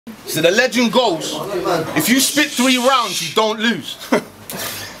So the legend goes, if you spit 3 rounds, you don't lose.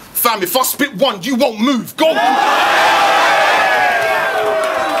 Fam, if I spit 1, you won't move. Go!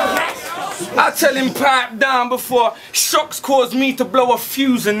 I tell him pipe down before shocks cause me to blow a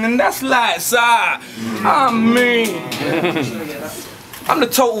fuse, and then that's lights out. I'm mean. I'm the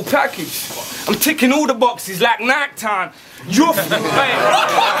total package. I'm ticking all the boxes like night time. You're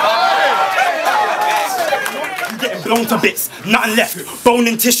getting blown to bits, nothing left, bone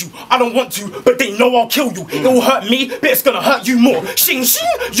and tissue. I don't want to, but they know I'll kill you. It will hurt me, but it's gonna hurt you more. Shing shing,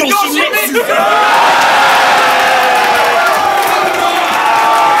 Yoshimitsu.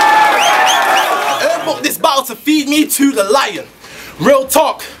 Earn booked this battle to feed me to the lion. Real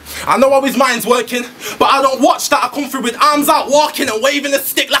talk. I know how his mind's working, but I don't watch that. I come through with arms out, walking and waving a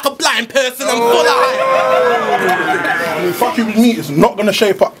stick like a blind person. I'm full of hype. I mean, fucking with me is not gonna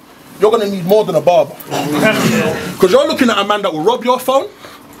shape up. You're gonna need more than a barber. Because you're looking at a man that will rob your phone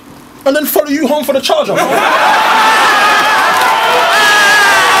and then follow you home for the charger.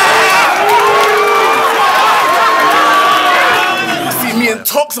 See, me and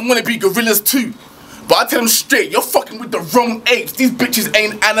Tox, I'm gonna be gorillas too. But I tell them straight, you're fucking with the wrong apes. These bitches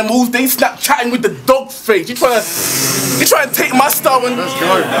ain't animals, they Snapchatting with the dog face. You trying to take my style and...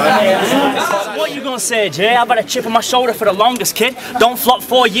 What you gonna say, Jay? I've had a chip on my shoulder for the longest, kid. Don't flop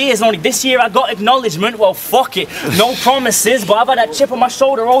 4 years, only this year I got acknowledgement. Well, fuck it. No promises, but I've had that chip on my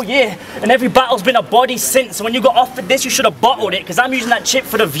shoulder all year. And every battle's been a body since. So when you got offered this, you should have bottled it, because I'm using that chip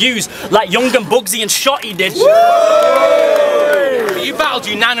for the views, like Young and Bugsy and Shotty did. You battled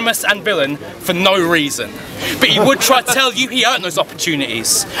Unanimous and Villain for no reason. But he would try to tell you he earned those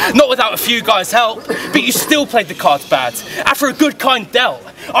opportunities. Not without a few guys' help, but you still played the cards bad. After a good kind dealt,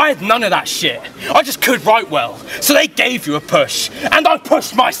 I had none of that shit. I just could write well. So they gave you a push, and I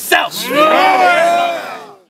pushed myself.